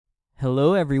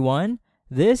Hello everyone,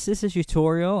 this is a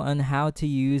tutorial on how to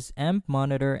use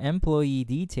EmpMonitor Employee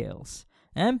Details.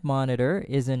 EmpMonitor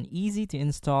is an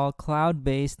easy-to-install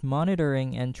cloud-based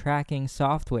monitoring and tracking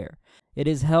software. It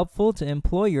is helpful to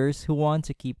employers who want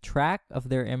to keep track of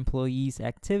their employees'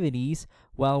 activities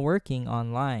while working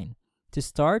online. To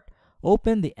start,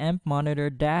 open the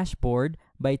EmpMonitor dashboard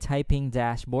by typing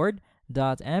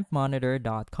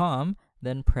dashboard.empmonitor.com,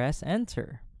 then press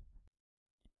Enter.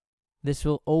 This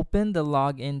will open the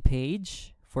login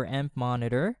page for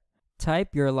EmpMonitor.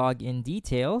 Type your login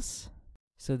details,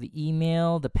 so the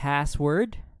email, the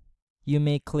password. You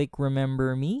may click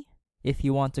Remember Me if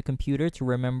you want the computer to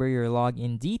remember your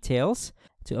login details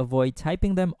to avoid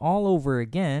typing them all over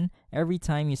again every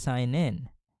time you sign in.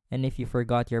 And if you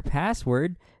forgot your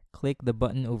password, click the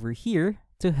button over here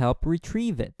to help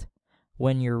retrieve it.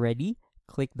 When you're ready,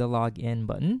 click the Login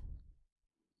button.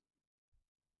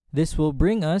 This will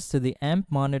bring us to the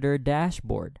EmpMonitor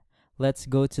dashboard. Let's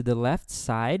go to the left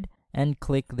side and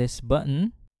click this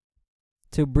button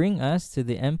to bring us to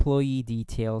the Employee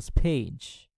Details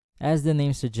page. As the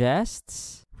name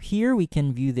suggests, here we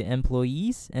can view the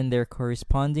employees and their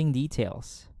corresponding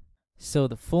details. So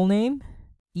the full name,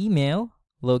 email,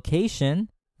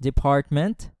 location,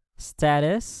 department,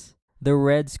 status. The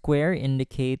red square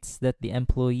indicates that the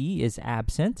employee is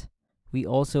absent. We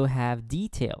also have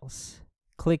details.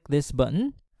 Click this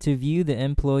button to view the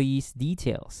employee's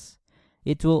details.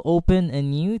 It will open a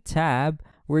new tab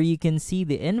where you can see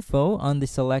the info on the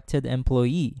selected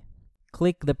employee.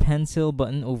 Click the pencil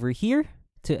button over here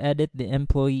to edit the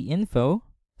employee info.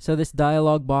 So this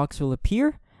dialog box will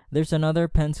appear. There's another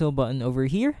pencil button over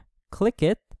here. Click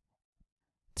it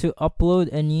to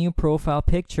upload a new profile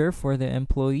picture for the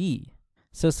employee.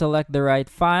 So select the right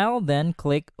file, then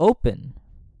click Open.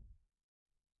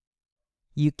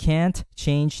 You can't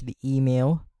change the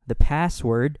email, the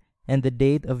password, and the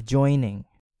date of joining,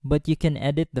 but you can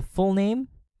edit the full name,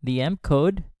 the EMP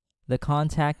code, the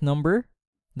contact number,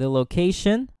 the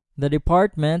location, the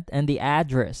department, and the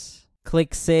address.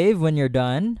 Click Save when you're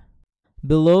done.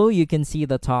 Below, you can see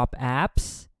the top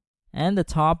apps and the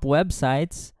top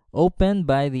websites opened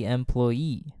by the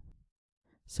employee.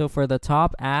 So for the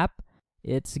top app,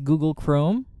 it's Google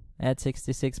Chrome at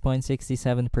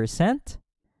 66.67%.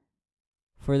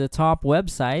 For the top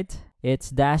website,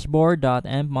 it's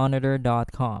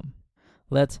dashboard.empmonitor.com.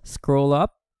 Let's scroll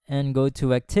up and go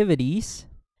to Activities.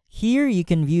 Here you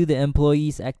can view the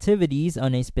employee's activities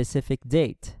on a specific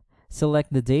date.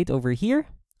 Select the date over here.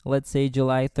 Let's say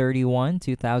July 31,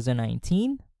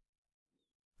 2019.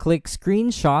 Click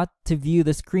Screenshot to view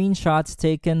the screenshots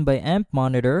taken by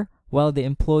EmpMonitor while the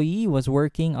employee was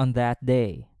working on that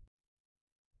day.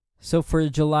 So for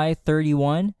July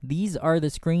 31, these are the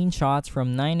screenshots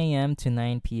from 9 a.m. to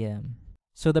 9 p.m.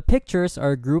 So the pictures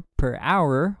are grouped per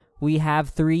hour. We have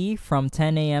 3 from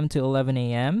 10 a.m. to 11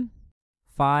 a.m.,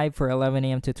 5 for 11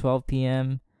 a.m. to 12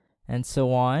 p.m., and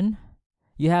so on.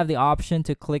 You have the option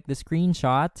to click the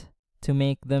screenshot to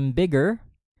make them bigger.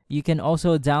 You can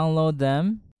also download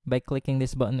them by clicking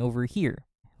this button over here.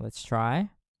 Let's try.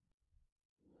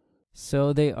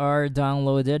 So they are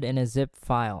downloaded in a zip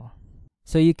file.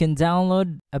 So you can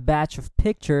download a batch of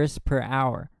pictures per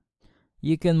hour.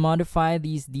 You can modify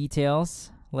these details.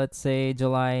 Let's say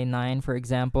July 9, for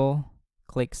example.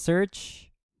 Click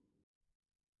Search.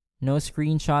 No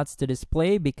screenshots to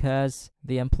display because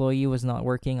the employee was not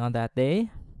working on that day.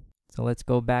 So let's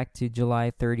go back to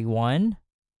July 31.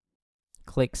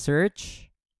 Click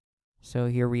Search. So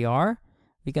here we are.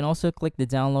 We can also click the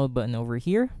download button over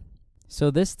here. So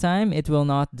this time, it will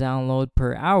not download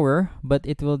per hour, but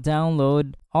it will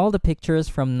download all the pictures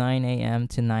from 9 a.m.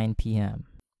 to 9 p.m.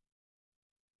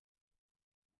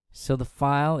 So the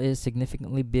file is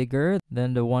significantly bigger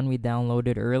than the one we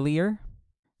downloaded earlier.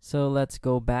 So let's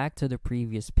go back to the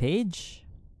previous page.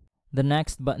 The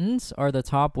next buttons are the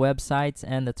top websites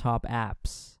and the top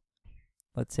apps.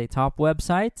 Let's say top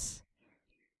websites.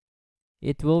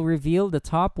 It will reveal the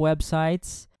top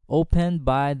websites opened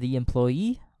by the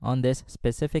employee on this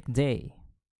specific day.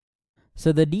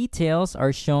 So the details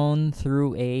are shown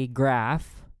through a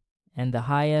graph, and the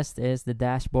highest is the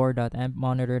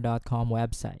dashboard.empmonitor.com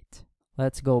website.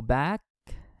 Let's go back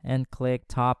and click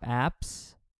Top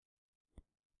Apps.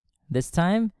 This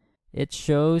time, it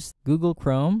shows Google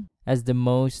Chrome as the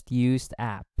most used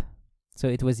app. So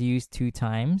it was used 2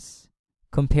 times,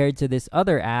 compared to this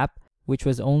other app, which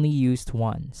was only used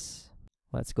once.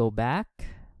 Let's go back.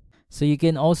 So you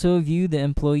can also view the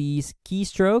employee's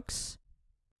keystrokes,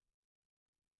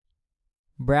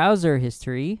 browser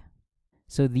history.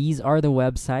 So these are the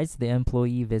websites the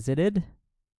employee visited,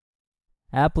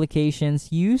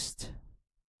 applications used,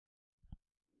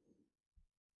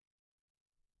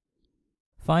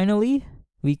 Finally,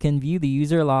 we can view the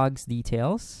user logs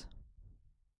details.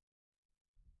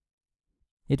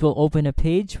 It will open a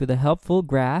page with a helpful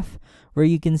graph where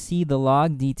you can see the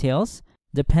log details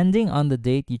depending on the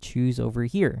date you choose over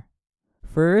here.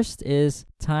 First is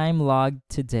time logged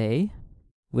today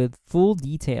with full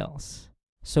details.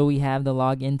 So we have the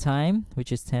login time,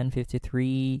 which is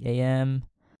 10:53 a.m.,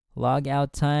 log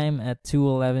out time at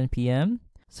 2:11 p.m.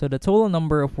 So the total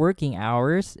number of working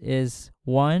hours is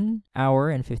 1 hour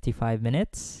and 55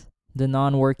 minutes. The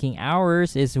non-working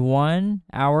hours is 1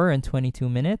 hour and 22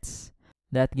 minutes.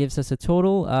 That gives us a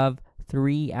total of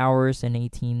 3 hours and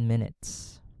 18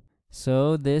 minutes.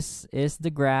 So this is the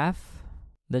graph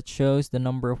that shows the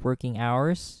number of working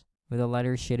hours with a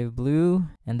lighter shade of blue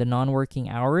and the non-working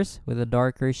hours with a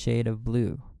darker shade of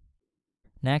blue.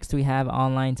 Next, we have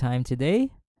online time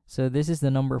today. So this is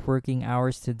the number of working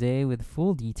hours today with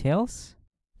full details.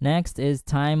 Next is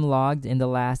time logged in the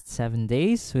last 7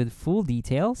 days with full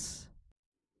details.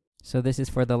 So this is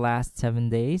for the last 7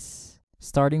 days,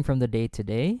 starting from the date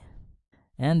today.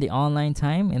 And the online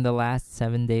time in the last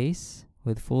 7 days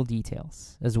with full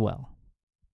details as well.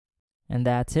 And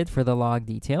that's it for the log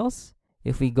details.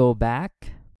 If we go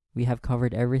back, we have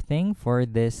covered everything for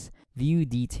this View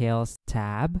Details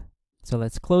tab. So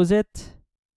let's close it.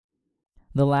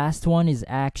 The last one is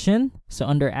Action. So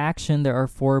under Action, there are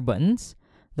 4 buttons.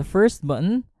 The first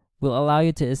button will allow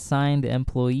you to assign the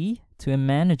employee to a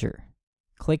manager.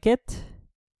 Click it,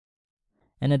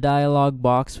 and a dialog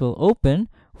box will open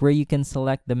where you can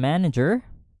select the manager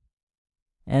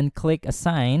and click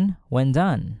Assign when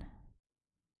done.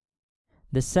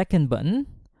 The second button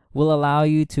will allow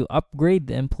you to upgrade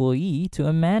the employee to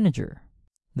a manager.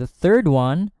 The third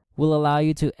one will allow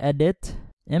you to edit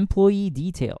employee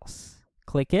details.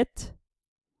 Click it.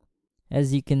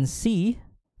 As you can see,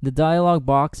 the dialog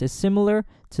box is similar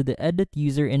to the Edit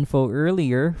User Info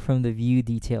earlier from the View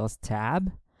Details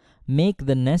tab. Make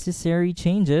the necessary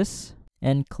changes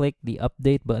and click the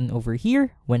Update button over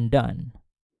here when done.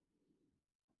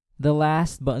 The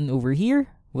last button over here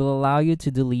will allow you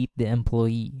to delete the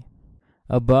employee.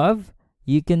 Above,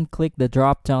 you can click the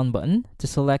drop-down button to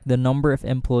select the number of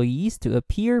employees to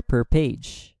appear per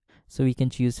page. So we can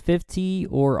choose 50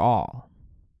 or all.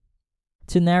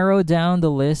 To narrow down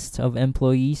the list of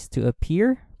employees to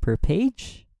appear per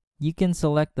page, you can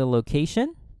select the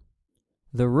location,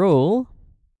 the role,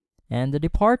 and the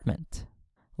department.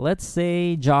 Let's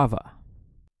say Java.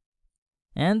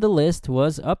 And the list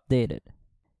was updated.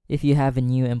 If you have a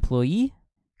new employee,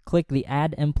 click the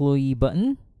Add Employee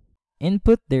button,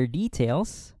 input their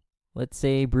details. Let's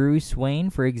say Bruce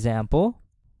Wayne, for example.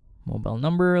 Mobile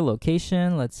number,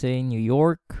 location, let's say New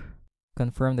York.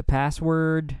 Confirm the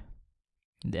password,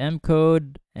 the M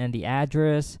code, and the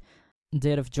address.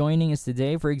 Date of joining is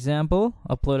today, for example.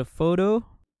 Upload a photo.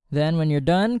 Then when you're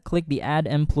done, click the Add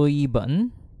Employee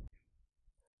button.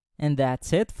 And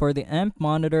that's it for the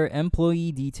EmpMonitor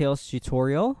Employee Details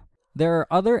tutorial. There are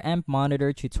other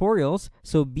EmpMonitor tutorials,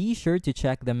 so be sure to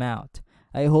check them out.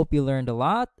 I hope you learned a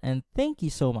lot, and thank you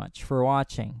so much for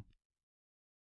watching.